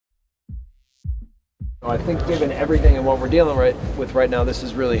I think given everything and what we're dealing with right now, this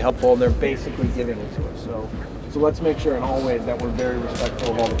is really helpful, and they're basically giving it to us. So let's make sure in all ways that we're very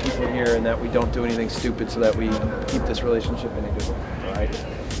respectful of all the people here and that we don't do anything stupid so that we keep this relationship in a good way. All right?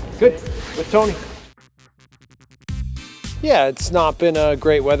 Good. With Tony. Yeah, it's not been a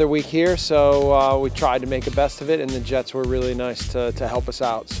great weather week here, so we tried to make the best of it, and the Jets were really nice to help us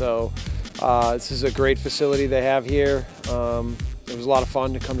out. So this is a great facility they have here. It was a lot of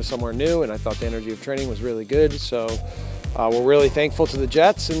fun to come to somewhere new, and I thought the energy of training was really good. So we're really thankful to the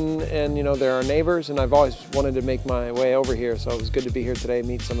Jets, and you know, they're our neighbors, and I've always wanted to make my way over here. So it was good to be here today,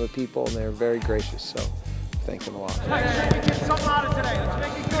 meet some of the people, and they're very gracious. So thank them a lot. Get something out of today.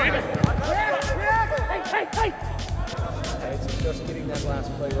 Let's make it good. Right, so just getting that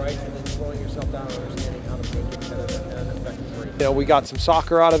last play right, and then slowing yourself down and understanding how to make it kind of an effective rate. You know, we got some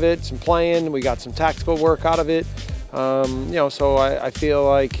soccer out of it, some playing, we got some tactical work out of it. You know, so I feel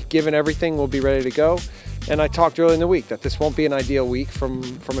like given everything, we'll be ready to go. And I talked earlier in the week that this won't be an ideal week from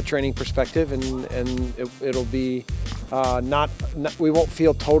a training perspective, and it'll be we won't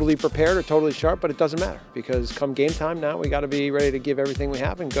feel totally prepared or totally sharp, but it doesn't matter, because come game time now, we got to be ready to give everything we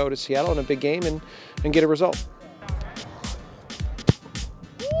have and go to Seattle in a big game and get a result.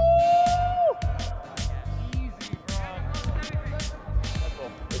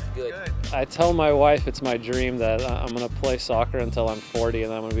 I tell my wife it's my dream that I'm going to play soccer until I'm 40,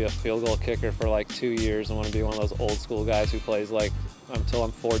 and I'm going to be a field goal kicker for like 2 years. I want to be one of those old school guys who plays like until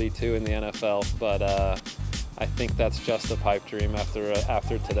I'm 42 in the NFL. But I think that's just a pipe dream after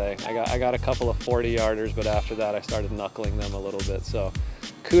today. I got a couple of 40-yarders, but after that I started knuckling them a little bit. So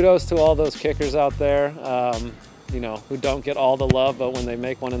kudos to all those kickers out there, you know, who don't get all the love, but when they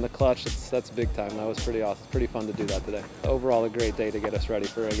make one in the clutch, that's big time. That was pretty awesome. Pretty fun to do that today. Overall, a great day to get us ready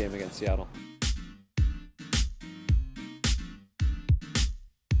for a game against Seattle.